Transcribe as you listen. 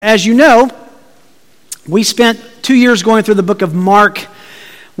As you know, we spent 2 years going through the book of Mark.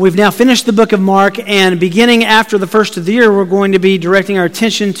 We've now finished the book of Mark, and beginning after the first of the year, we're going to be directing our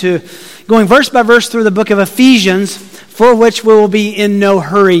attention to going verse by verse through the book of Ephesians, for which we will be in no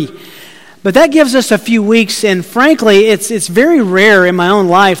hurry. But that gives us a few weeks, and frankly, it's very rare in my own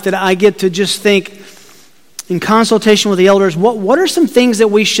life that I get to just think, in consultation with the elders, what are some things that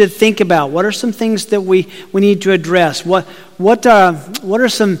we should think about? What are some things that we need to address? What are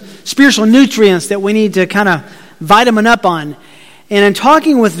some spiritual nutrients that we need to kind of vitamin up on? And in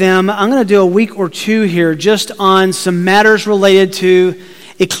talking with them, I'm going to do a week or two here just on some matters related to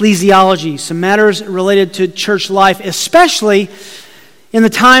ecclesiology, some matters related to church life, especially in the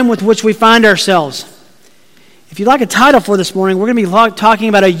time with which we find ourselves. If you'd like a title for this morning, we're going to be talking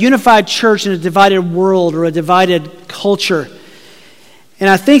about a unified church in a divided world or a divided culture. And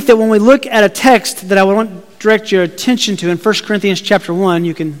I think that when we look at a text that I want to direct your attention to in 1 Corinthians chapter 1,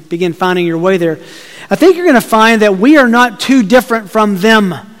 you can begin finding your way there. I think you're going to find that we are not too different from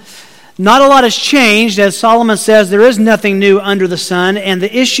them. Not a lot has changed. As Solomon says, there is nothing new under the sun. And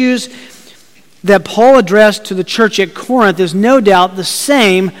the issues that Paul addressed to the church at Corinth is no doubt the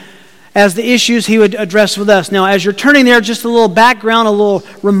same as the issues he would address with us. Now, as you're turning there, just a little background, a little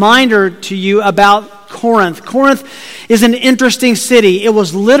reminder to you about Corinth. Corinth is an interesting city. It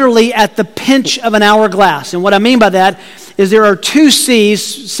was literally at the pinch of an hourglass. And what I mean by that is there are two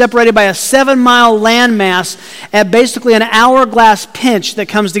seas separated by a 7-mile landmass at basically an hourglass pinch that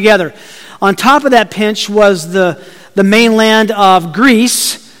comes together. On top of that pinch was the mainland of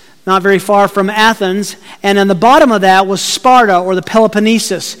Greece, not very far from Athens, and on the bottom of that was Sparta, or the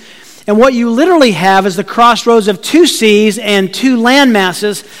Peloponnesus. And what you literally have is the crossroads of two seas and two land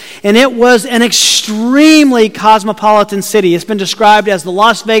masses, and it was an extremely cosmopolitan city. It's been described as the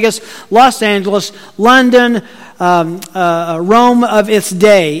Las Vegas, Los Angeles, London, Rome of its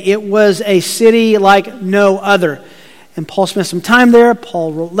day. It was a city like no other. And Paul spent some time there.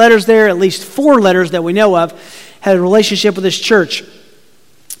 Paul wrote letters there, at least 4 letters that we know of, had a relationship with this church.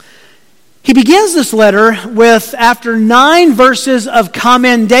 He begins this letter with, after 9 verses of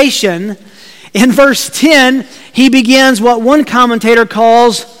commendation, in verse 10, he begins what one commentator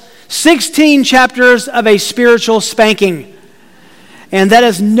calls 16 chapters of a spiritual spanking. And that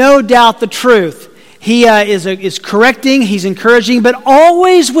is no doubt the truth. He is correcting, he's encouraging, but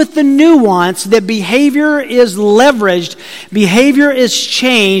always with the nuance that behavior is leveraged, behavior is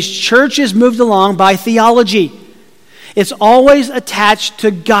changed, church is moved along by theology. It's always attached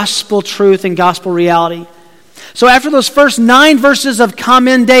to gospel truth and gospel reality. So after those first 9 verses of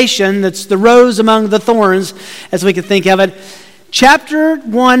commendation, that's the rose among the thorns, as we could think of it, chapter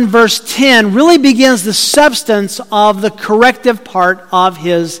 1, verse 10 really begins the substance of the corrective part of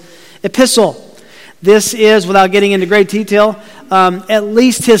his epistle. This is, without getting into great detail, at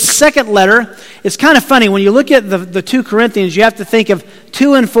least his second letter. It's kind of funny. When you look at the 2 Corinthians, you have to think of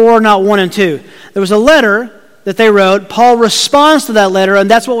 2 and 4, not 1 and 2. There was a letter that they wrote. Paul responds to that letter, and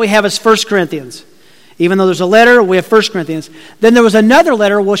that's what we have as 1 Corinthians. Even though there's a letter, we have 1 Corinthians. Then there was another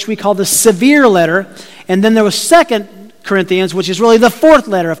letter, which we call the severe letter, and then there was 2 Corinthians, which is really the 4th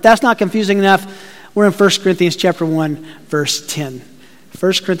letter. If that's not confusing enough, we're in 1 Corinthians chapter 1, verse 10.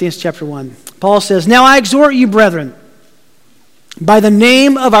 1 Corinthians chapter 1. Paul says, "Now I exhort you, brethren, by the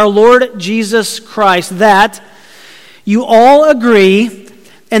name of our Lord Jesus Christ, that you all agree,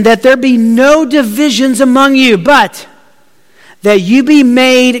 and that there be no divisions among you, but that you be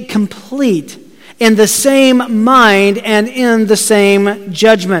made complete in the same mind and in the same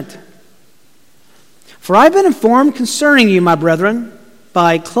judgment. For I've been informed concerning you, my brethren,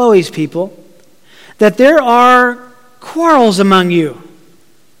 by Chloe's people, that there are quarrels among you.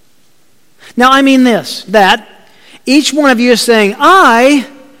 Now I mean this, that each one of you is saying, I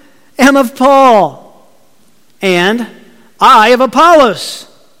am of Paul, and I of Apollos,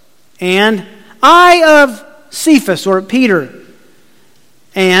 and I of Cephas, or Peter,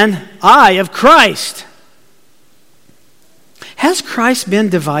 and I of Christ. Has Christ been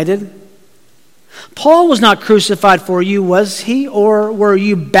divided? Paul was not crucified for you, was he? Or were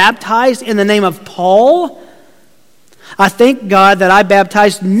you baptized in the name of Paul? I thank God that I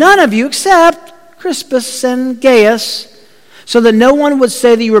baptized none of you except Crispus and Gaius, so that no one would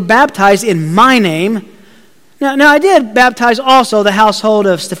say that you were baptized in my name. Now, I did baptize also the household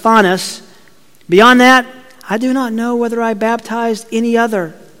of Stephanas. Beyond that, I do not know whether I baptized any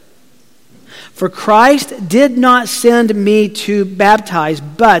other. For Christ did not send me to baptize,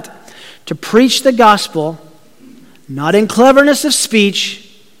 but to preach the gospel, not in cleverness of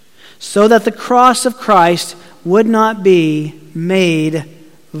speech, so that the cross of Christ would not be made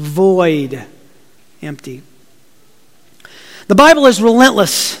void." Empty. The Bible is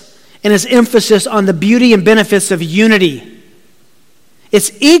relentless in its emphasis on the beauty and benefits of unity.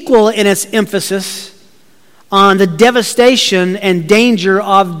 It's equal in its emphasis on the devastation and danger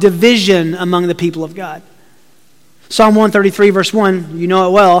of division among the people of God. Psalm 133, verse 1, you know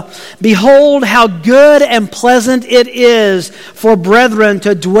it well. Behold, how good and pleasant it is for brethren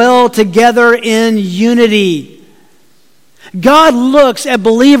to dwell together in unity. God looks at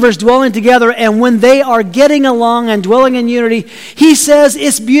believers dwelling together, and when they are getting along and dwelling in unity, He says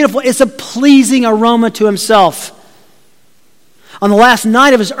it's beautiful. It's a pleasing aroma to Himself. On the last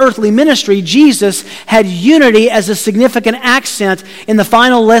night of His earthly ministry, Jesus had unity as a significant accent in the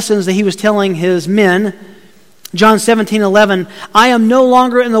final lessons that He was telling His men. John 17:11, I am no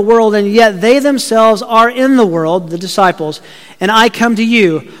longer in the world, and yet they themselves are in the world, the disciples, and I come to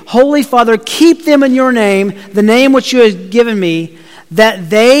you. Holy Father, keep them in your name, the name which you have given me, that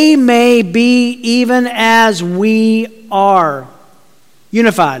they may be even as we are.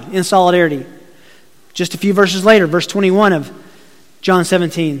 Unified in solidarity. Just a few verses later, verse 21 of John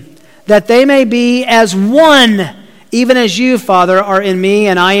 17. That they may be as one, even as you, Father, are in me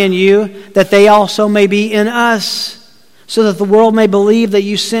and I in you, that they also may be in us, so that the world may believe that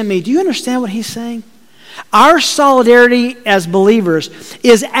you sent me. Do you understand what He's saying? Our solidarity as believers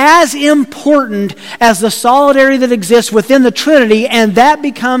is as important as the solidarity that exists within the Trinity, and that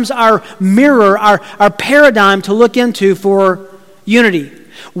becomes our mirror, our paradigm to look into for unity.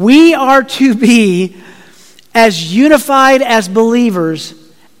 We are to be as unified as believers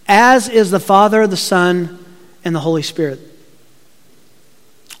as is the Father, the Son, and the Holy Spirit.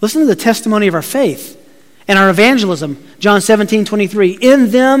 Listen to the testimony of our faith and our evangelism. John 17:23. In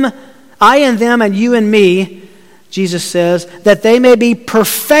them, I in them, and you in me, Jesus says, that they may be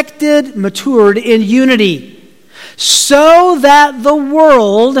perfected, matured in unity, so that the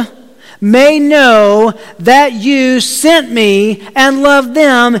world may know that you sent me and loved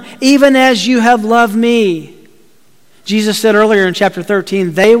them even as you have loved me. Jesus said earlier in chapter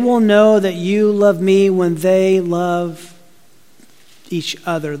 13, they will know that you love me when they love each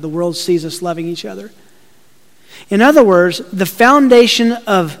other. The world sees us loving each other. In other words, the foundation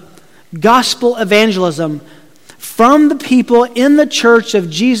of gospel evangelism from the people in the church of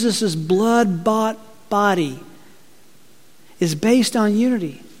Jesus' blood-bought body is based on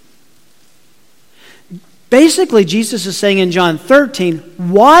unity. Basically, Jesus is saying in John 13,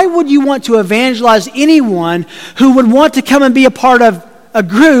 why would you want to evangelize anyone who would want to come and be a part of a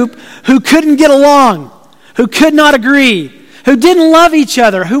group who couldn't get along, who could not agree, who didn't love each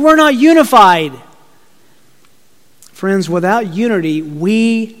other, who were not unified? Friends, without unity,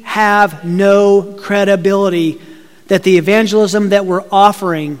 we have no credibility that the evangelism that we're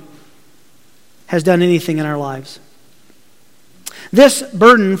offering has done anything in our lives. This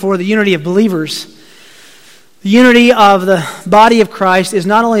burden for the unity of believers, the unity of the body of Christ, is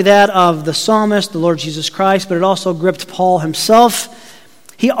not only that of the psalmist, the Lord Jesus Christ, but it also gripped Paul himself.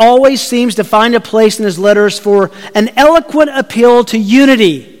 He always seems to find a place in his letters for an eloquent appeal to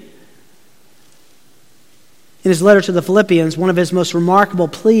unity. In his letter to the Philippians, one of his most remarkable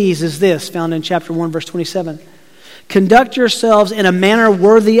pleas is this, found in chapter 1, verse 27. Conduct yourselves in a manner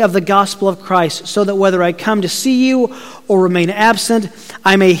worthy of the gospel of Christ, so that whether I come to see you or remain absent,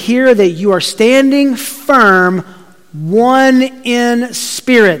 I may hear that you are standing firm, one in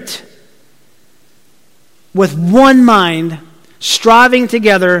spirit, with one mind, striving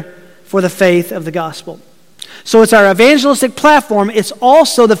together for the faith of the gospel. So it's our evangelistic platform. It's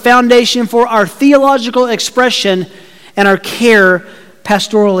also the foundation for our theological expression and our care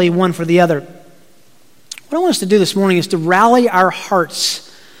pastorally one for the other. What I want us to do this morning is to rally our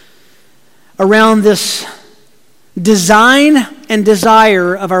hearts around this design and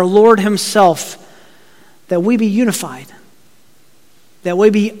desire of our Lord Himself, that we be unified, that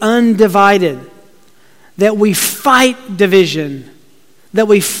we be undivided, that we fight division, that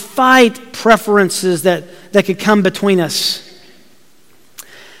we fight preferences that could come between us.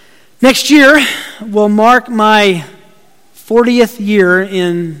 Next year will mark my 40th year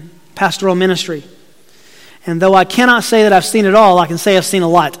in pastoral ministry. And though I cannot say that I've seen it all, I can say I've seen a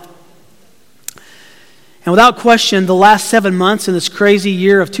lot. And without question, the last 7 months in this crazy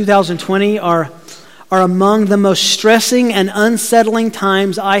year of 2020 are among the most stressing and unsettling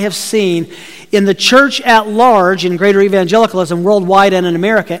times I have seen in the church at large, in greater evangelicalism worldwide and in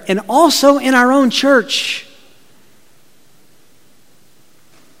America, and also in our own church.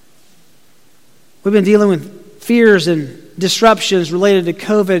 We've been dealing with fears and disruptions related to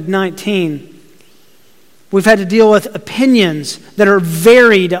COVID-19. We've had to deal with opinions that are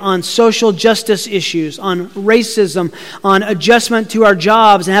varied on social justice issues, on racism, on adjustment to our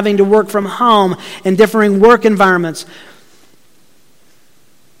jobs and having to work from home and differing work environments.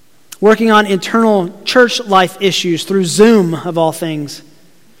 working on internal church life issues through Zoom, of all things,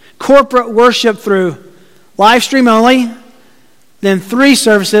 corporate worship through live stream only, then 3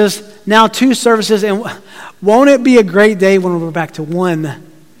 services, now 2 services, and won't it be a great day when we're back to 1?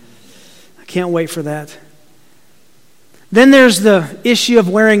 I can't wait for that. Then there's the issue of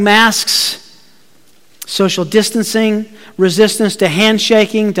wearing masks, social distancing, resistance to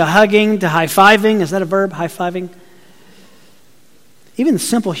handshaking, to hugging, to high-fiving. Is that a verb, high-fiving? Even the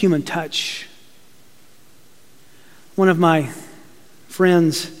simple human touch. One of my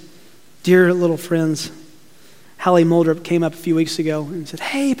friends, dear little friends, Hallie Muldrup, came up a few weeks ago and said,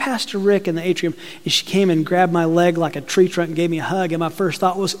 "Hey, Pastor Rick," in the atrium. And she came and grabbed my leg like a tree trunk and gave me a hug. And my first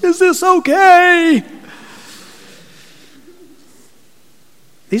thought was, is this okay?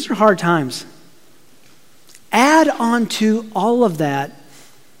 These are hard times. Add on to all of that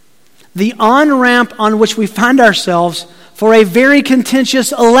the on-ramp on which we find ourselves for a very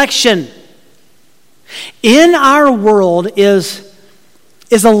contentious election. In our world is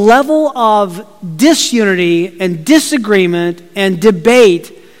a level of disunity and disagreement and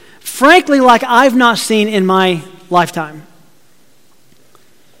debate, frankly, like I've not seen in my lifetime.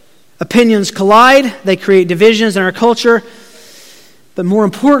 Opinions collide, they create divisions in our culture, but more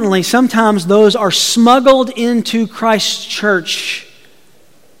importantly, sometimes those are smuggled into Christ's church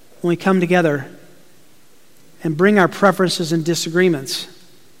when we come together and bring our preferences and disagreements.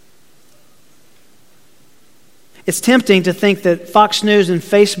 It's tempting to think that Fox News and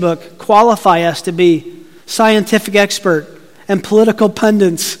Facebook qualify us to be scientific expert and political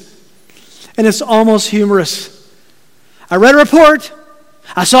pundits. And it's almost humorous. I read a report,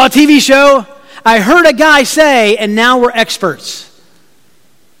 I saw a TV show, I heard a guy say, and now we're experts.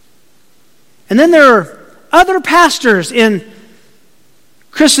 And then there are other pastors in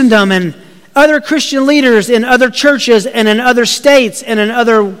Christendom and other Christian leaders in other churches and in other states and in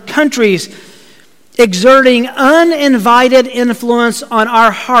other countries exerting uninvited influence on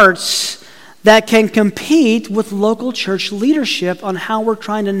our hearts that can compete with local church leadership on how we're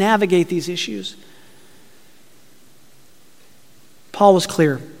trying to navigate these issues.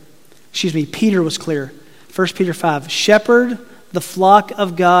 Peter was clear. 1 Peter 5, shepherd the flock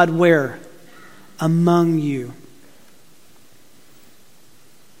of God where? Among you.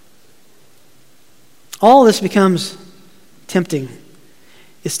 All this becomes tempting.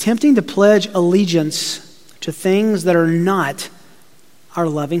 It's tempting to pledge allegiance to things that are not our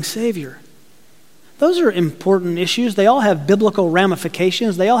loving Savior. Those are important issues. They all have biblical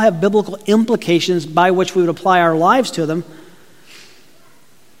ramifications. They all have biblical implications by which we would apply our lives to them.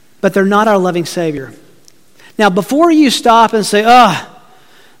 But they're not our loving Savior. Now, before you stop and say,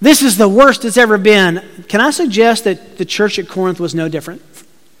 this is the worst it's ever been, can I suggest that the church at Corinth was no different?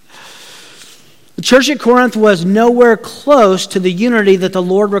 The church at Corinth was nowhere close to the unity that the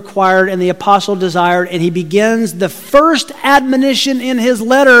Lord required and the apostle desired, and he begins the first admonition in his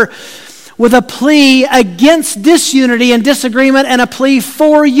letter with a plea against disunity and disagreement and a plea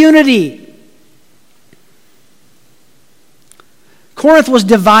for unity. Corinth was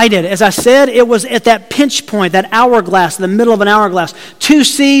divided. As I said, it was at that pinch point, that hourglass, in the middle of an hourglass. 2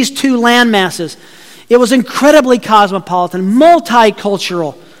 seas, 2 land masses. It was incredibly cosmopolitan,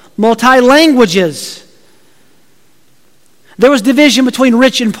 multicultural, multi-languages. There was division between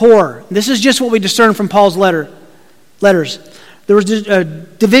rich and poor. This is just what we discern from Paul's letters. There was a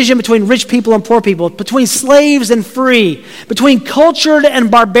division between rich people and poor people, between slaves and free, between cultured and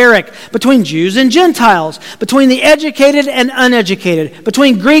barbaric, between Jews and Gentiles, between the educated and uneducated,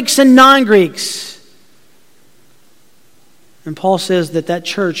 between Greeks and non-Greeks. And Paul says that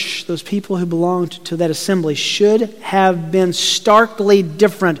church, those people who belonged to that assembly, should have been starkly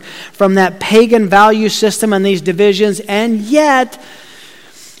different from that pagan value system and these divisions, and yet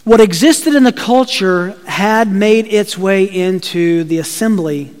what existed in the culture had made its way into the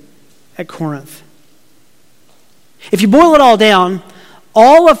assembly at Corinth. If you boil it all down,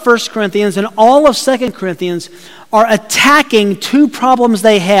 all of 1 Corinthians and all of 2 Corinthians are attacking 2 problems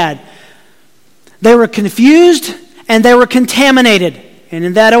they had. They were confused and they were contaminated, and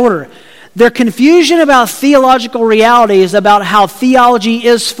in that order. Their confusion about theological realities, about how theology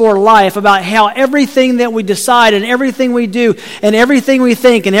is for life, about how everything that we decide and everything we do and everything we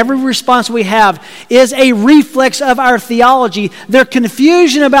think and every response we have is a reflex of our theology. Their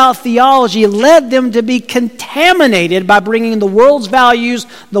confusion about theology led them to be contaminated by bringing the world's values,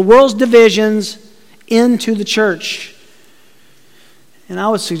 the world's divisions into the church. And I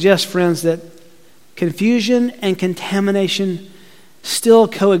would suggest, friends, that confusion and contamination still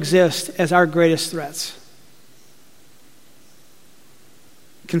coexist as our greatest threats.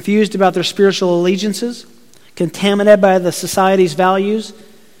 Confused about their spiritual allegiances, contaminated by the society's values,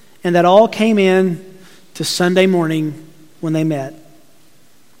 And that all came in to Sunday morning when they met.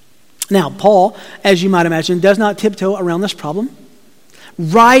 Now, Paul, as you might imagine, does not tiptoe around this problem.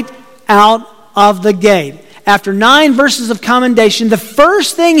 Right out of the gate, after 9 verses of commendation, the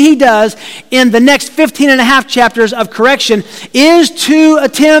first thing he does in the next 15 and a half chapters of correction is to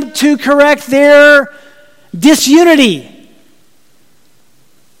attempt to correct their disunity.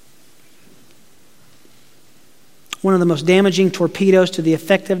 One of the most damaging torpedoes to the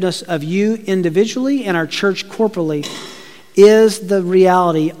effectiveness of you individually and our church corporally is the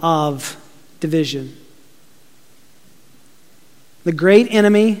reality of division. The great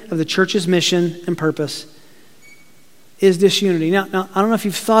enemy of the church's mission and purpose is disunity. Now, I don't know if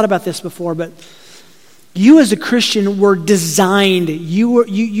you've thought about this before, but you as a Christian were designed,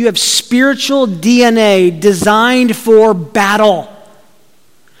 you have spiritual DNA designed for battle.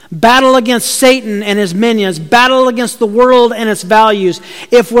 Battle against Satan and his minions. Battle against the world and its values.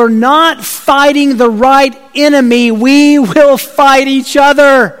 If we're not fighting the right enemy, we will fight each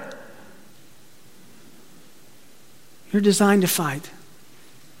other. You're designed to fight.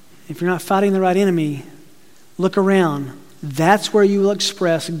 If you're not fighting the right enemy, look around. That's where you will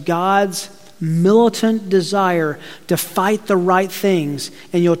express God's militant desire to fight the right things,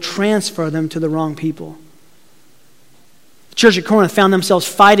 and you'll transfer them to the wrong people. The church at Corinth found themselves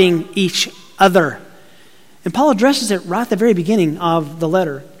fighting each other. And Paul addresses it right at the very beginning of the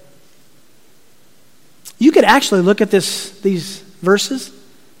letter. You could actually look at these verses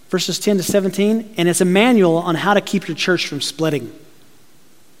 10 to 17, and it's a manual on how to keep your church from splitting.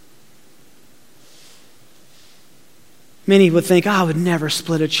 Many would think, I would never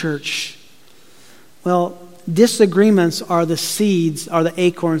split a church. Well, disagreements are the seeds, are the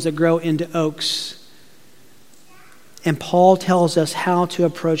acorns that grow into oaks. And Paul tells us how to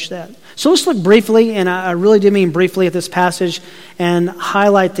approach that. So let's look briefly, and I really do mean briefly, at this passage and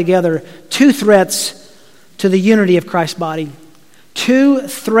highlight together 2 threats to the unity of Christ's body. 2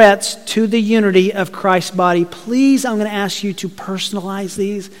 threats to the unity of Christ's body. Please, I'm going to ask you to personalize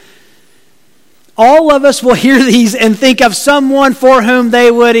these. All of us will hear these and think of someone for whom they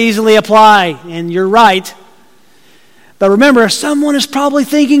would easily apply. And you're right. But remember, someone is probably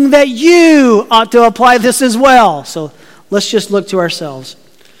thinking that you ought to apply this as well. So let's just look to ourselves.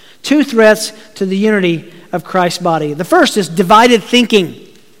 2 threats to the unity of Christ's body. The first is divided thinking.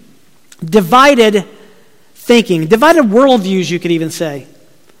 Divided thinking. Divided worldviews, you could even say.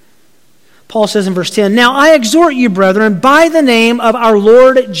 Paul says in verse 10, "Now I exhort you, brethren, by the name of our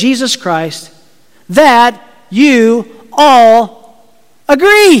Lord Jesus Christ, that you all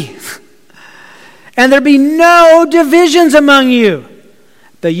agree. And there be no divisions among you,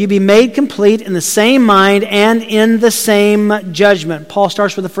 but you be made complete in the same mind and in the same judgment." Paul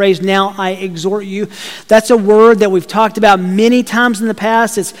starts with the phrase, "Now I exhort you." That's a word that we've talked about many times in the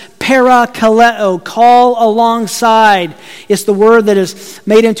past. It's parakaleo, call alongside. It's the word that is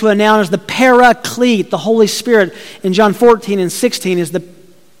made into a noun as the paraclete, the Holy Spirit. In John 14 and 16 is the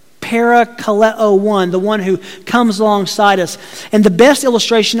parakaleo one, the one who comes alongside us. And the best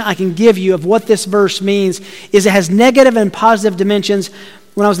illustration I can give you of what this verse means is it has negative and positive dimensions.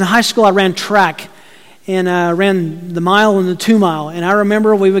 When I was in high school, I ran track, and I ran the mile and the 2 mile. And I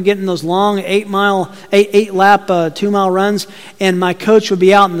remember we would get in those long 8-lap 2-mile runs, and my coach would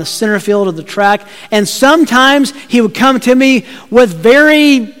be out in the center field of the track. And sometimes he would come to me with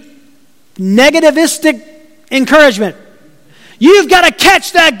very negativistic encouragement. "You've got to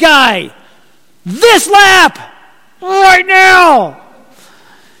catch that guy this lap right now."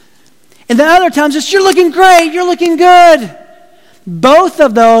 And the other times it's, "You're looking great, you're looking good." Both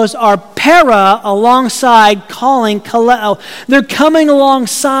of those are para, alongside, calling, kaleo. They're coming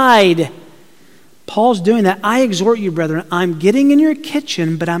alongside. Paul's doing that. "I exhort you, brethren." I'm getting in your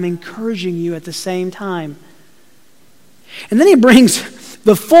kitchen, but I'm encouraging you at the same time. And then he brings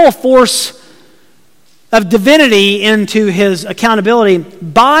the full force of divinity into his accountability.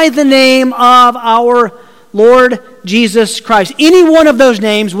 "By the name of our Lord Jesus Christ." Any one of those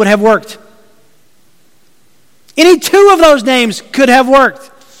names would have worked. Any 2 of those names could have worked.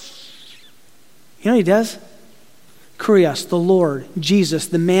 You know what he does? Kurios, the Lord, Jesus,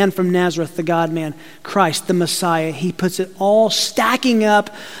 the man from Nazareth, the God-man, Christ, the Messiah. He puts it all stacking up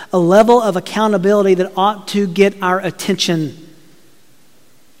a level of accountability that ought to get our attention.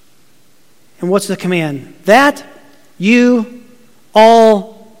 And what's the command? That you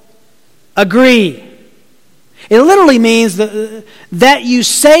all agree. It literally means that you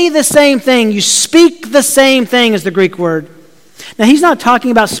say the same thing, you speak the same thing, is the Greek word. Now, he's not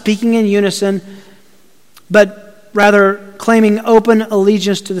talking about speaking in unison, but rather claiming open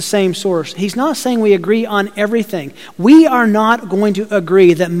allegiance to the same source. He's not saying we agree on everything. We are not going to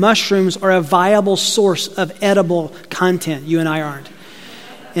agree that mushrooms are a viable source of edible content. You and I aren't.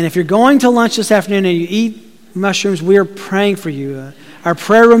 And if you're going to lunch this afternoon and you eat mushrooms, we are praying for you. Our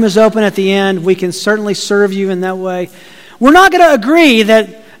prayer room is open at the end. We can certainly serve you in that way. We're not going to agree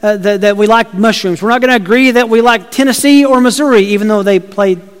that we like mushrooms. We're not going to agree that we like Tennessee or Missouri, even though they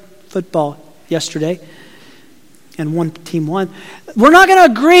played football yesterday and one team won. We're not going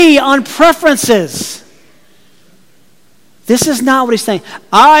to agree on preferences. This is not what he's saying.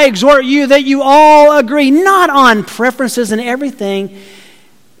 I exhort you that you all agree, not on preferences and everything,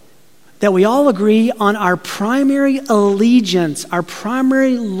 that we all agree on our primary allegiance, our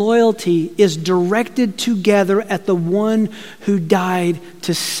primary loyalty is directed together at the one who died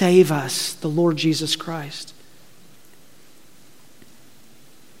to save us, the Lord Jesus Christ.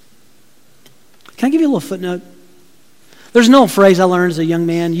 Can I give you a little footnote? There's an old phrase I learned as a young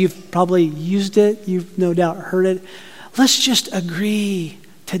man. You've probably used it. You've no doubt heard it. Let's just agree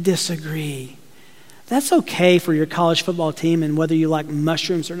to disagree. That's okay for your college football team and whether you like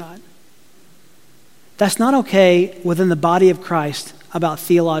mushrooms or not. That's not okay within the body of Christ about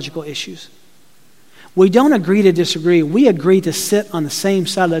theological issues. We don't agree to disagree. We agree to sit on the same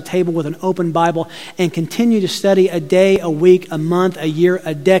side of the table with an open Bible and continue to study a day, a week, a month, a year,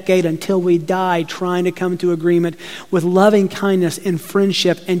 a decade until we die trying to come to agreement with loving kindness and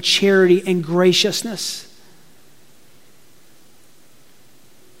friendship and charity and graciousness.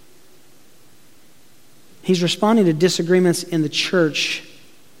 He's responding to disagreements in the church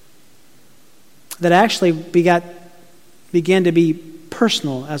that actually began to be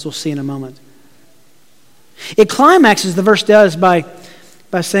personal, as we'll see in a moment. It climaxes, the verse does, by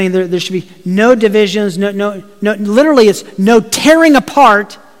saying there should be no divisions, no, literally it's no tearing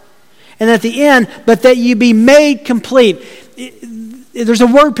apart, and at the end, but that you be made complete. There's a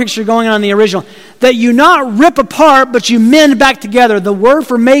word picture going on in the original. That you not rip apart, but you mend back together. The word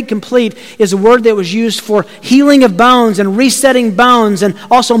for made complete is a word that was used for healing of bones and resetting bones and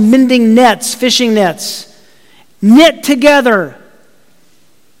also mending nets, fishing nets. Knit together.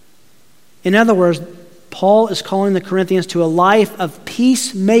 In other words, Paul is calling the Corinthians to a life of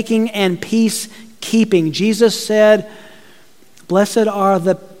peacemaking and peacekeeping. Jesus said, "Blessed are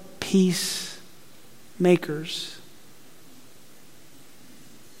the peacemakers."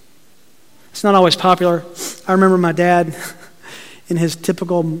 It's not always popular. I remember my dad, in his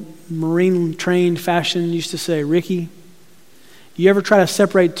typical Marine-trained fashion, used to say, "Ricky, you ever try to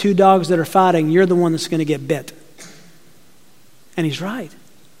separate two dogs that are fighting, you're the one that's going to get bit." And he's right.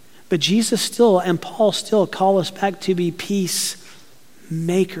 But Jesus still and Paul still call us back to be peacemakers.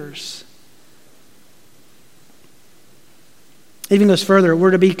 It even goes further.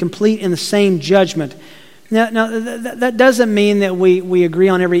 We're to be complete in the same judgment. Now that doesn't mean that we agree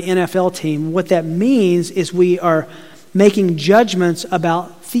on every NFL team. What that means is we are making judgments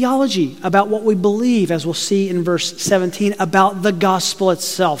about theology, about what we believe, as we'll see in verse 17, about the gospel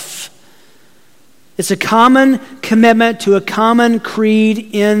itself. It's a common commitment to a common creed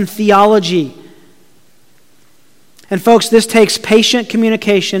in theology. And folks, this takes patient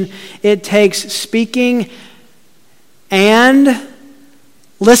communication. It takes speaking and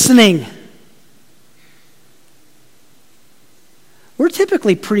listening. We're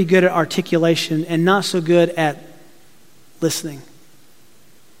typically pretty good at articulation and not so good at listening.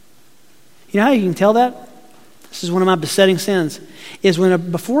 You know how you can tell that? This is one of my besetting sins, is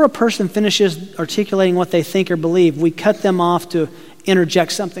before a person finishes articulating what they think or believe, we cut them off to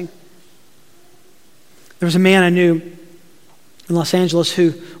interject something. There was a man I knew in Los Angeles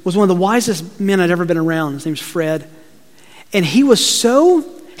who was one of the wisest men I'd ever been around. His name's Fred. And he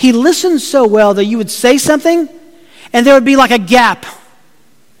listened so well that you would say something and there would be like a gap.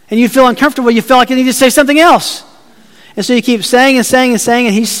 And you'd feel uncomfortable. You feel like you need to say something else. And so you keep saying and saying and saying,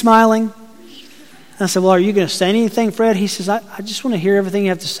 and he's smiling. And I said, "Well, are you going to say anything, Fred?" He says, I just want to hear everything you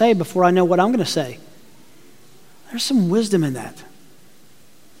have to say before I know what I'm going to say. There's some wisdom in that.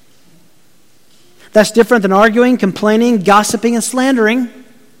 That's different than arguing, complaining, gossiping, and slandering.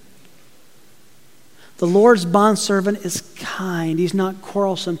 The Lord's bondservant is kind. He's not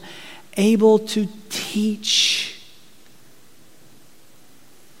quarrelsome, able to teach.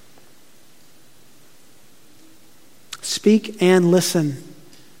 Speak and listen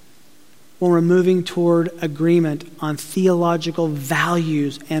when we're moving toward agreement on theological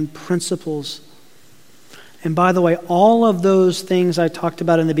values and principles. And by the way, all of those things I talked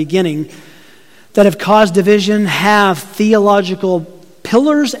about in the beginning that have caused division have theological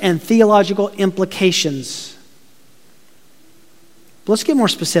pillars and theological implications. But let's get more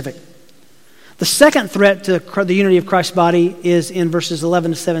specific. The second threat to the unity of Christ's body is in verses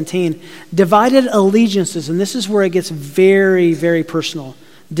 11 to 17. Divided allegiances, and this is where it gets very, very personal.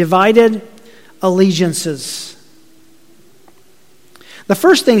 Divided allegiances. The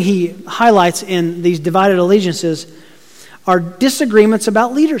first thing he highlights in these divided allegiances are disagreements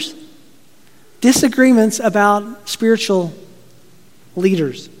about leaders. Disagreements about spiritual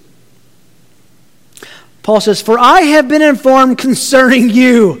leaders. Paul says, "For I have been informed concerning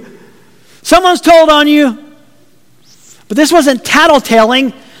you." Someone's told on you. But this wasn't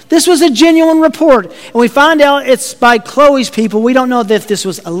tattletaling. This was a genuine report. And we find out it's by Chloe's people. We don't know if this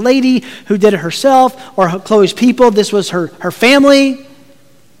was a lady who did it herself or Chloe's people. This was her family.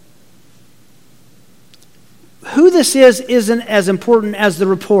 Who this is isn't as important as the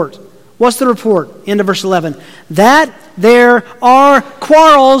report. What's the report? End of verse 11. That there are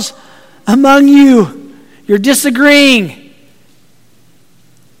quarrels among you. You're disagreeing.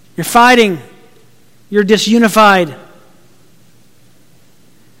 You're fighting. You're disunified.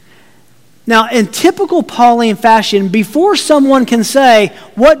 Now, in typical Pauline fashion, before someone can say,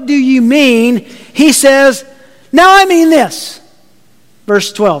 "What do you mean?" he says, "Now I mean this."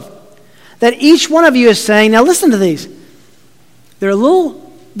 Verse 12. That each one of you is saying, now listen to these. They're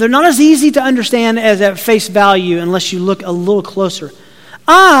not as easy to understand as at face value unless you look a little closer.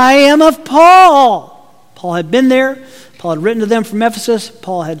 "I am of Paul." Paul had been there. Paul had written to them from Ephesus.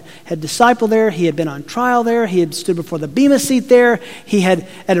 Paul had discipled there. He had been on trial there. He had stood before the Bema seat there. He had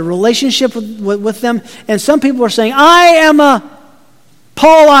a relationship with them. And some people are saying, "I am a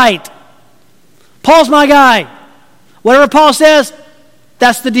Paulite. Paul's my guy. Whatever Paul says,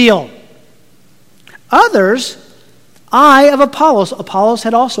 that's the deal." Others, "I of Apollos." Apollos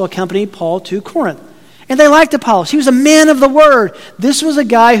had also accompanied Paul to Corinth. And they liked Apollos. He was a man of the word. This was a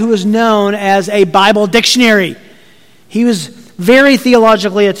guy who was known as a Bible dictionary. He was very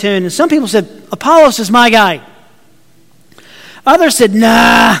theologically attuned. And some people said, "Apollos is my guy." Others said,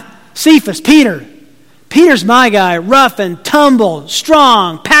 "Nah, Cephas, Peter. Peter's my guy. Rough and tumble,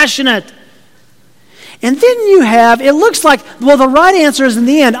 strong, passionate." And then you have, it looks like, well, the right answer is in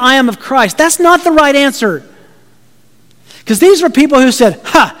the end, "I am of Christ." That's not the right answer. Because these were people who said,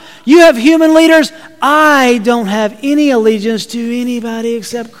 "You have human leaders. I don't have any allegiance to anybody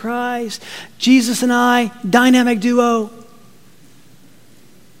except Christ. Jesus and I, dynamic duo."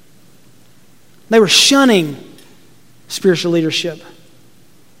 They were shunning spiritual leadership.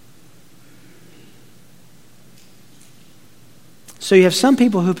 So you have some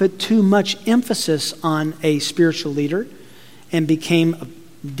people who put too much emphasis on a spiritual leader and became a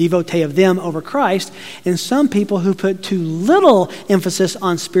devotee of them over Christ, and some people who put too little emphasis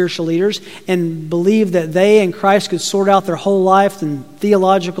on spiritual leaders and believe that they and Christ could sort out their whole life and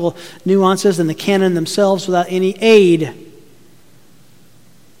theological nuances and the canon themselves without any aid.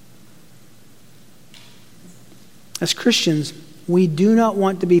 As Christians, we do not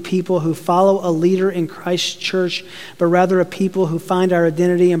want to be people who follow a leader in Christ's church, but rather a people who find our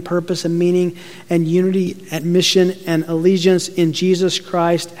identity and purpose and meaning and unity and mission and allegiance in Jesus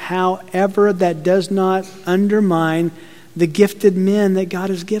Christ. However, that does not undermine the gifted men that God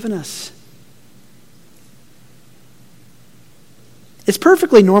has given us. It's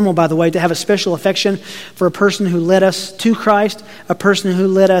perfectly normal, by the way, to have a special affection for a person who led us to Christ, a person who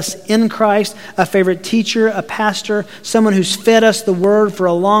led us in Christ, a favorite teacher, a pastor, someone who's fed us the word for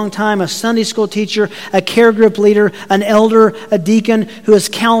a long time, a Sunday school teacher, a care group leader, an elder, a deacon who has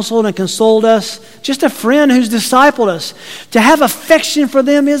counseled and consoled us, just a friend who's discipled us. To have affection for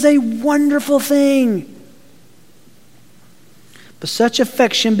them is a wonderful thing. But such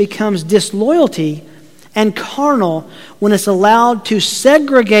affection becomes disloyalty and carnal when it's allowed to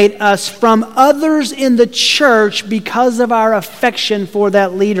segregate us from others in the church because of our affection for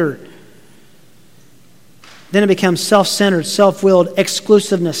that leader. Then it becomes self-centered, self-willed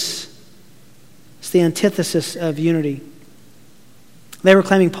exclusiveness. It's the antithesis of unity. They were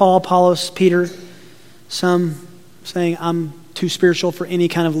claiming Paul, Apollos, Peter. Some saying, "I'm too spiritual for any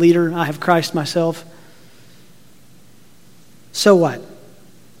kind of leader. I have Christ myself." So what?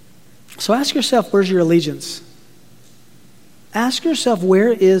 So ask yourself, where's your allegiance? Ask yourself,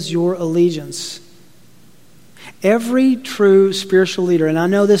 where is your allegiance? Every true spiritual leader, and I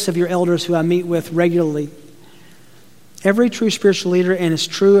know this of your elders who I meet with regularly, every true spiritual leader, and it's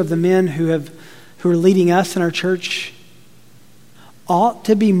true of the men who are leading us in our church, ought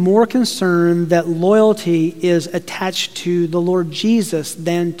to be more concerned that loyalty is attached to the Lord Jesus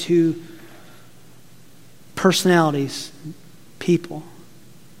than to personalities, people.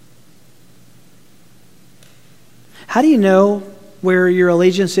 How do you know where your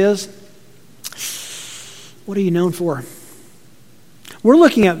allegiance is? What are you known for? We're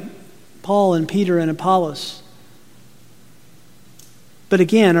looking at Paul and Peter and Apollos. But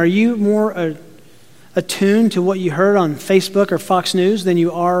again, are you more attuned to what you heard on Facebook or Fox News than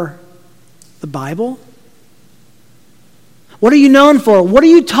you are the Bible? What are you known for? What do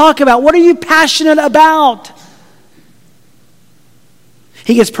you talk about? What are you passionate about?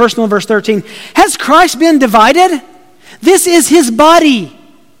 He gets personal in verse 13. Has Christ been divided? This is his body.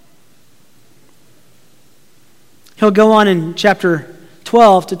 He'll go on in chapter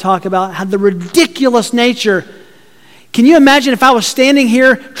 12 to talk about how the ridiculous nature. Can you imagine if I was standing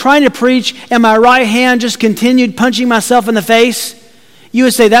here trying to preach and my right hand just continued punching myself in the face? You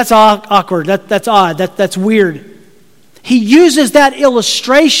would say, that's awkward, that's odd, that's weird. He uses that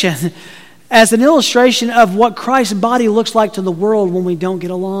illustration as an illustration of what Christ's body looks like to the world when we don't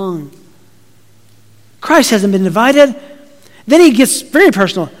get along. Christ hasn't been divided. Then he gets very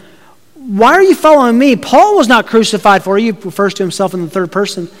personal. Why are you following me? Paul was not crucified for you. He refers to himself in the third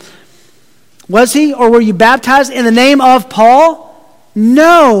person. Was he? Or were you baptized in the name of Paul?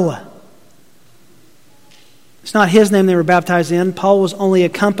 No. It's not his name they were baptized in. Paul was only a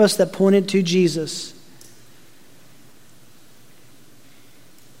compass that pointed to Jesus.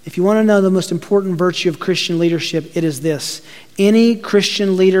 If you want to know the most important virtue of Christian leadership, it is this. Any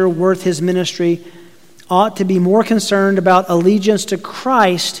Christian leader worth his ministry ought to be more concerned about allegiance to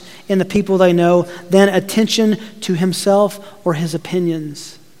Christ in the people they know than attention to himself or his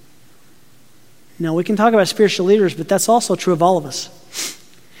opinions. Now, we can talk about spiritual leaders, but that's also true of all of us.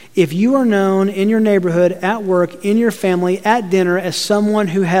 If you are known in your neighborhood, at work, in your family, at dinner as someone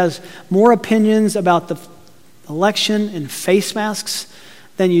who has more opinions about the election and face masks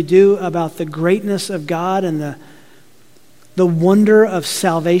than you do about the greatness of God and the wonder of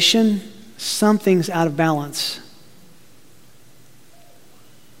salvation, something's out of balance.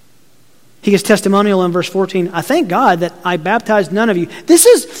 He gets testimonial in verse 14. I thank God that I baptized none of you. This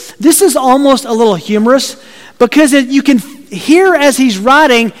is almost a little humorous because you can hear as he's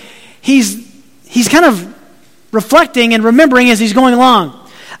writing, he's kind of reflecting and remembering as he's going along.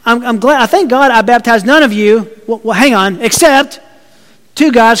 I'm glad. I thank God I baptized none of you. Well, hang on, except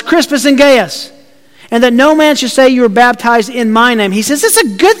two guys, Crispus and Gaius. And that no man should say you were baptized in my name. He says it's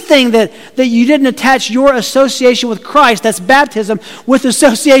a good thing that you didn't attach your association with Christ, that's baptism, with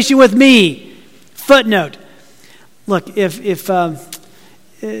association with me. Footnote. Look, if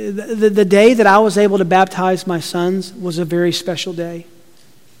the day that I was able to baptize my sons was a very special day.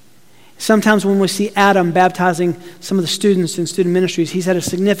 Sometimes when we see Adam baptizing some of the students in student ministries, he's had a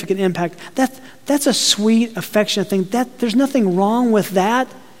significant impact. That's a sweet, affectionate thing. There's nothing wrong with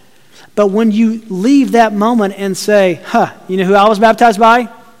that. But when you leave that moment and say, you know who I was baptized by?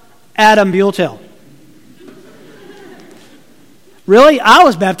 Adam Buelltel. Really? I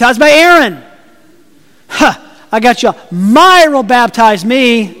was baptized by Aaron. I got you. Myra baptized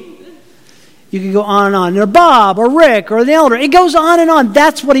me. You can go on and on. Or Bob, or Rick, or the elder. It goes on and on.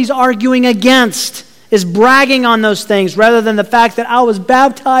 That's what he's arguing against, is bragging on those things rather than the fact that I was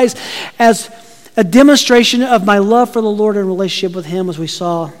baptized as a demonstration of my love for the Lord and relationship with him, as we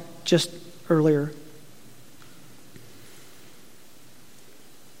saw just earlier.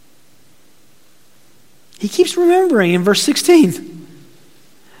 He keeps remembering in verse 16.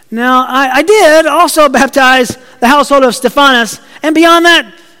 Now, I did also baptize the household of Stephanas, and beyond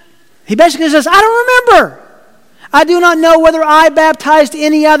that, he basically says, I don't remember. I do not know whether I baptized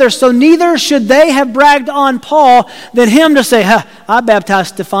any other, so neither should they have bragged on Paul than him to say, I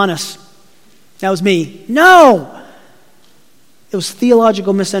baptized Stephanas. That was me. No. It was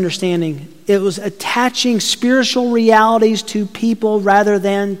theological misunderstanding. It was attaching spiritual realities to people rather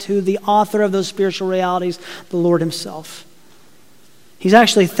than to the author of those spiritual realities, the Lord himself. He's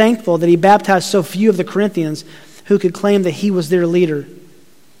actually thankful that he baptized so few of the Corinthians who could claim that he was their leader.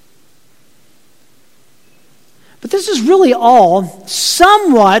 But this is really all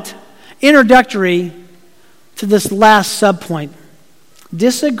somewhat introductory to this last subpoint.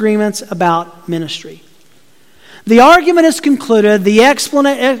 Disagreements about ministry. The argument is concluded. The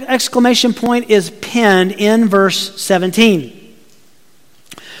exclamation point is penned in verse 17.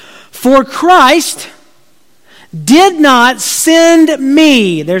 For Christ did not send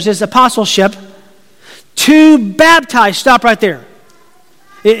me, there's his apostleship, to baptize. Stop right there.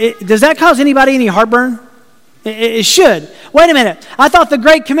 Does that cause anybody any heartburn? It should. Wait a minute. I thought the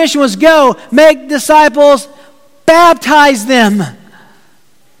Great Commission was go, make disciples, baptize them.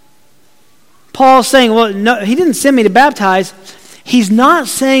 Paul's saying, well, no, he didn't send me to baptize. He's not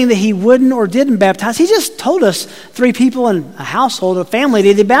saying that he wouldn't or didn't baptize. He just told us 3 people in a household, a family,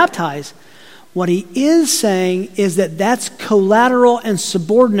 did he baptize. What he is saying is that that's collateral and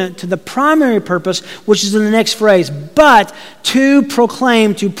subordinate to the primary purpose, which is in the next phrase, but to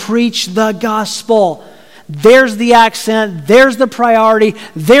proclaim, to preach the gospel. There's the accent, there's the priority,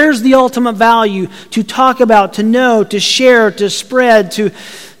 there's the ultimate value, to talk about, to know, to share, to spread, to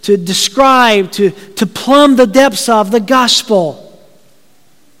describe, to plumb the depths of the gospel.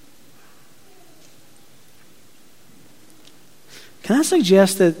 Can I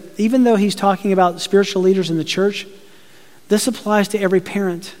suggest that even though he's talking about spiritual leaders in the church, this applies to every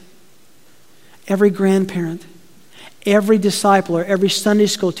parent, every grandparent, every discipler, every Sunday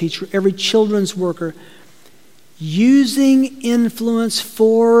school teacher, every children's worker, using influence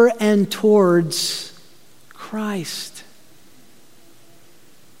for and towards Christ.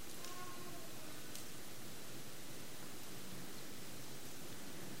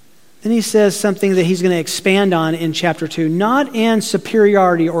 Then he says something that he's going to expand on in chapter 2, not in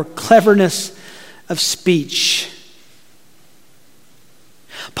superiority or cleverness of speech.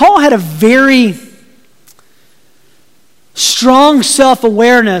 Paul had a very strong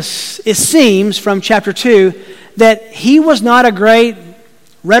self-awareness, it seems, from chapter 2, that he was not a great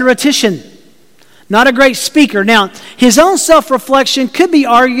rhetorician, not a great speaker. Now, his own self-reflection could be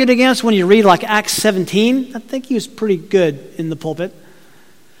argued against when you read like Acts 17. I think he was pretty good in the pulpit.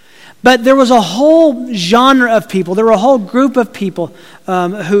 But there was a whole genre of people, there were a whole group of people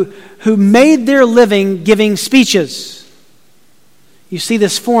who made their living giving speeches. You see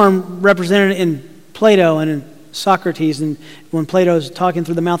this form represented in Plato and in Socrates, and when Plato is talking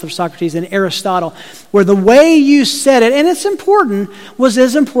through the mouth of Socrates, and Aristotle, where the way you said it, and it's important, was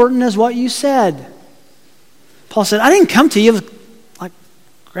as important as what you said. Paul said, I didn't come to you with like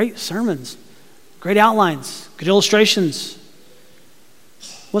great sermons, great outlines, good illustrations.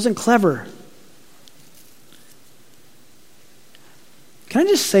 Wasn't clever. Can I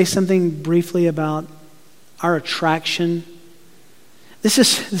just say something briefly about our attraction? This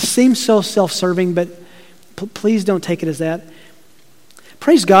seems so self-serving, but please don't take it as that.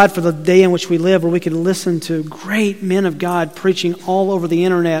 Praise God for the day in which we live, where we can listen to great men of God preaching all over the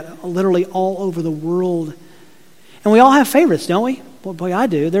internet, literally all over the world. And we all have favorites, don't we? Well, boy, I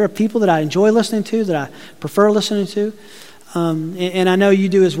do. There are people that I enjoy listening to, that I prefer listening to. And I know you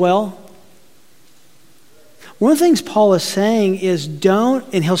do as well. One of the things Paul is saying is don't,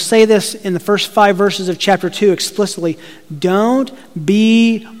 and he'll say this in the first 5 verses of chapter 2 explicitly, don't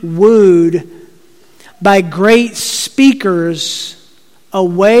be wooed by great speakers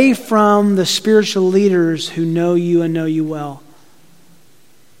away from the spiritual leaders who know you and know you well.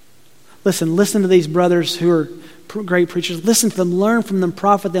 Listen to these brothers who are great preachers. Listen to them, learn from them,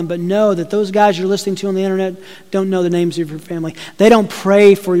 profit them, but know that those guys you're listening to on the internet don't know the names of your family. They don't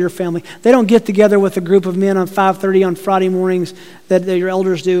pray for your family. They don't get together with a group of men on 5:30 on Friday mornings that your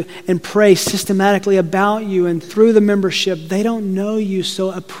elders do and pray systematically about you and through the membership. They don't know you,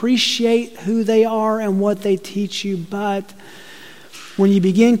 so appreciate who they are and what they teach you. But when you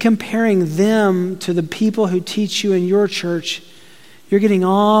begin comparing them to the people who teach you in your church, you're getting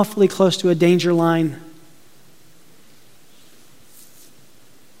awfully close to a danger line.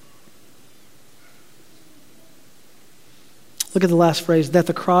 Look at the last phrase, that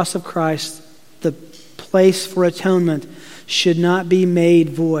the cross of Christ, the place for atonement, should not be made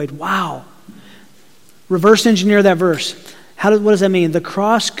void. Wow. Reverse engineer that verse. What does that mean? The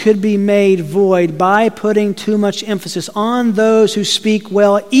cross could be made void by putting too much emphasis on those who speak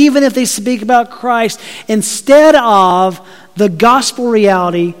well, even if they speak about Christ, instead of the gospel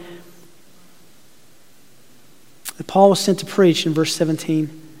reality that Paul was sent to preach in verse 17,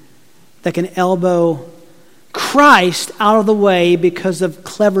 that can elbow Christ out of the way because of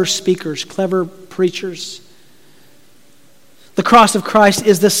clever speakers, clever preachers. The cross of Christ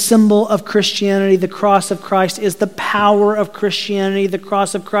is the symbol of Christianity. The cross of Christ is the power of Christianity. The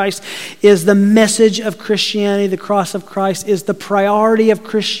cross of Christ is the message of Christianity. The cross of Christ is the priority of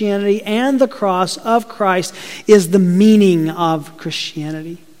Christianity. And the cross of Christ is the meaning of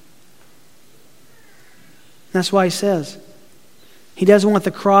Christianity. That's why he says, he doesn't want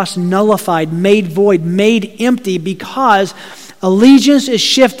the cross nullified, made void, made empty, because allegiance is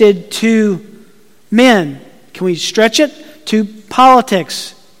shifted to men. Can we stretch it? To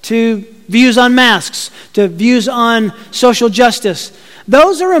politics, to views on masks, to views on social justice.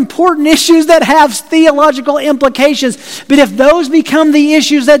 Those are important issues that have theological implications. But if those become the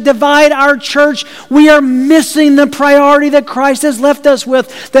issues that divide our church, we are missing the priority that Christ has left us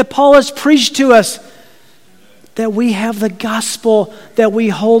with, that Paul has preached to us. That we have the gospel that we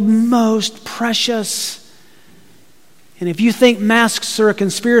hold most precious. And if you think masks are a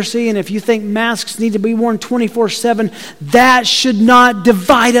conspiracy, and if you think masks need to be worn 24/7, that should not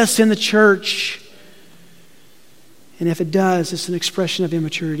divide us in the church. And if it does, it's an expression of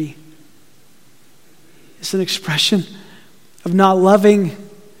immaturity. It's an expression of not loving.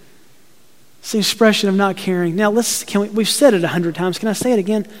 It's an expression of not caring. Now, we've said it 100 times. Can I say it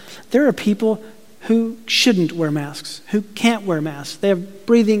again? There are people who shouldn't wear masks, who can't wear masks. They have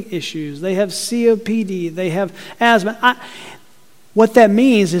breathing issues. They have COPD. They have asthma. What that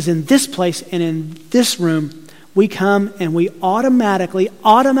means is in this place and in this room, we come and we automatically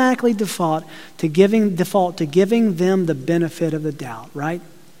default to giving them the benefit of the doubt, right?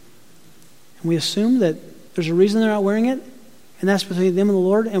 And we assume that there's a reason they're not wearing it, and that's between them and the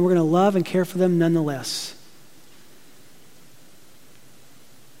Lord, and we're going to love and care for them nonetheless.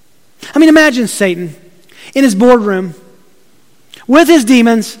 I mean, imagine Satan in his boardroom with his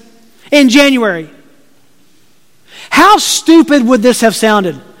demons in January. How stupid would this have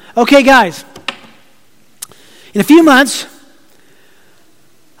sounded? Okay, guys, in a few months,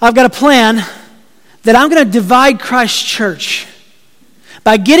 I've got a plan that I'm going to divide Christ Church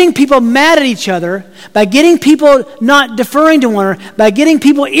by getting people mad at each other, by getting people not deferring to one another, by getting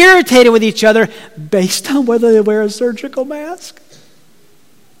people irritated with each other based on whether they wear a surgical mask.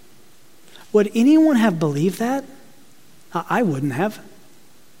 Would anyone have believed that? I wouldn't have.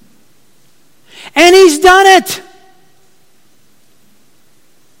 And he's done it.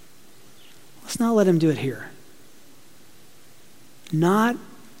 Let's not let him do it here. Not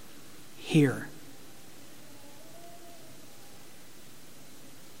here.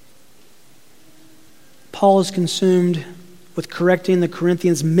 Paul is consumed with correcting the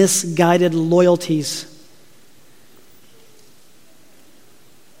Corinthians' misguided loyalties.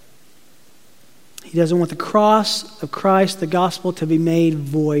 He doesn't want the cross of Christ, the gospel, to be made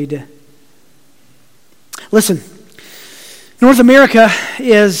void. Listen, North America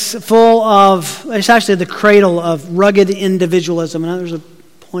is full of, it's actually the cradle of rugged individualism. And there's a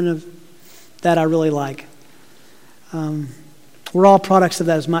point of that I really like. We're all products of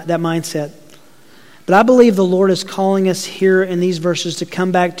that mindset. But I believe the Lord is calling us here in these verses to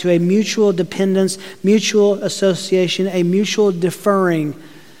come back to a mutual dependence, mutual association, a mutual deferring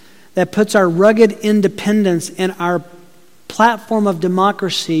that puts our rugged independence and our platform of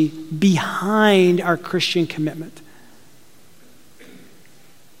democracy behind our Christian commitment.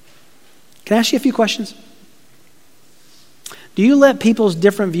 Can I ask you a few questions? Do you let people's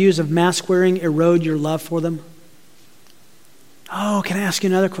different views of mask wearing erode your love for them? Oh, can I ask you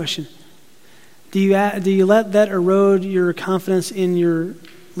another question? Do you let that erode your confidence in your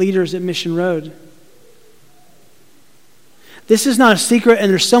leaders at Mission Road? This is not a secret, and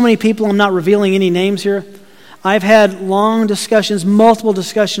there's so many people, I'm not revealing any names here. I've had long discussions, multiple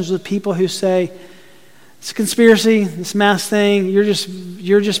discussions with people who say, it's a conspiracy, this mask thing, you're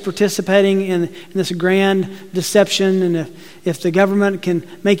just participating in this grand deception, and if the government can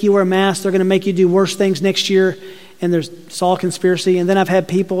make you wear a mask, they're going to make you do worse things next year, and it's all conspiracy. And then I've had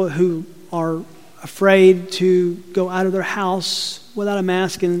people who are afraid to go out of their house without a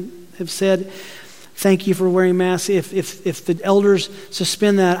mask and have said, thank you for wearing masks. If the elders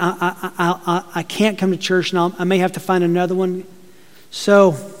suspend that, I can't come to church, and I may have to find another one.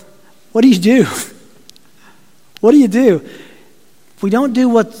 So, what do you do? What do you do? We don't do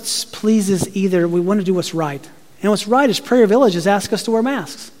what pleases either. We want to do what's right. And what's right is Prayer Village has asked us to wear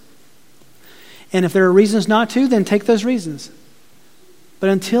masks. And if there are reasons not to, then take those reasons. But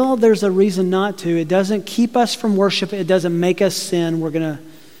until there's a reason not to, it doesn't keep us from worship. It doesn't make us sin. We're going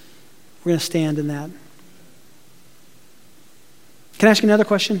to stand in that. Can I ask you another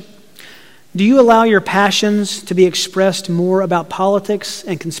question? Do you allow your passions to be expressed more about politics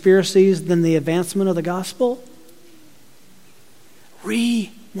and conspiracies than the advancement of the gospel?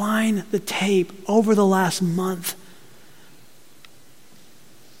 Rewind the tape over the last month.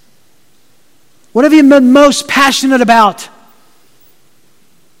 What have you been most passionate about?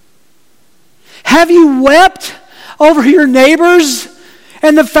 Have you wept over your neighbors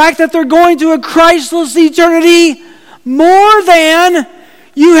and the fact that they're going to a Christless eternity more than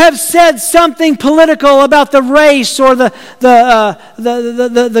you have said something political about the race or the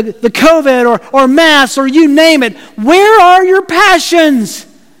COVID or mass or you name it? Where are your passions?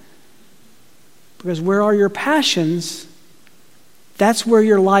 Because where are your passions, that's where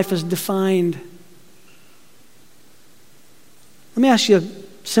your life is defined. Let me ask you a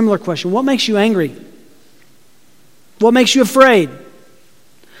similar question. What makes you angry? What makes you afraid?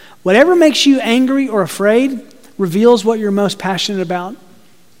 Whatever makes you angry or afraid reveals what you're most passionate about.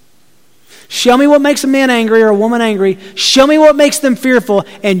 Show me what makes a man angry or a woman angry. Show me what makes them fearful.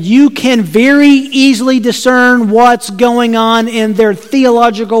 And you can very easily discern what's going on in their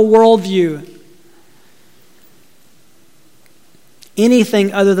theological worldview.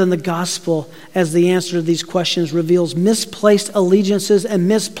 Anything other than the gospel as the answer to these questions reveals misplaced allegiances and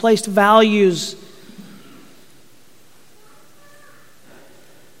misplaced values.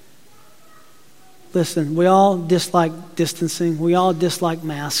 Listen, we all dislike distancing. We all dislike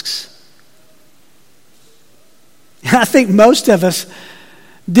masks. I think most of us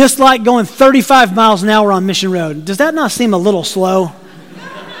dislike going 35 miles an hour on Mission Road. Does that not seem a little slow?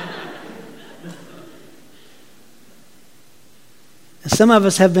 And some of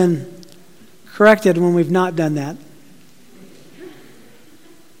us have been corrected when we've not done that.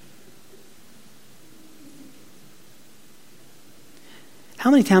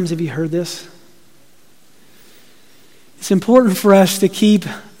 How many times have you heard this? It's important for us to keep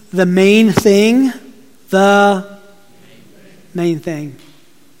the main thing the main thing.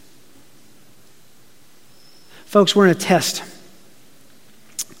 Folks, we're in a test.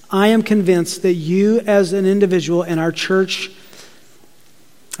 I am convinced that you as an individual in our church,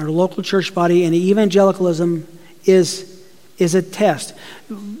 our local church body, and evangelicalism is a test.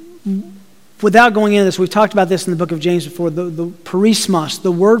 Without going into this, we've talked about this in the book of James before, the perismos,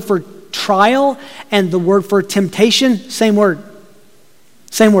 the word for trial and the word for temptation, same word.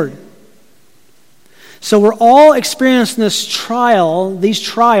 Same word. So we're all experiencing this trial, these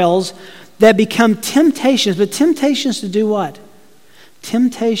trials that become temptations, but temptations to do what?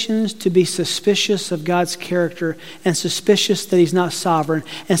 Temptations to be suspicious of God's character and suspicious that He's not sovereign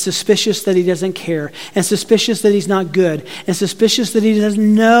and suspicious that He doesn't care and suspicious that He's not good and suspicious that He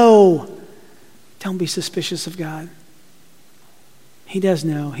doesn't know. Don't be suspicious of God. He does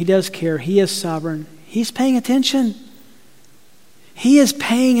know. He does care. He is sovereign. He's paying attention. He is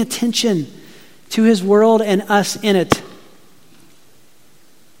paying attention to His world and us in it.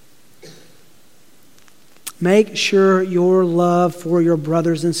 Make sure your love for your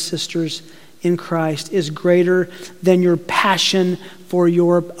brothers and sisters in Christ is greater than your passion for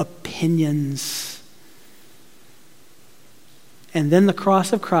your opinions. And then the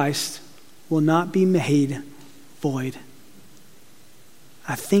cross of Christ will not be made void.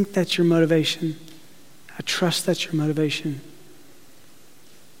 I think that's your motivation. I trust that's your motivation.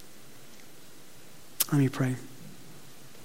 Let me pray.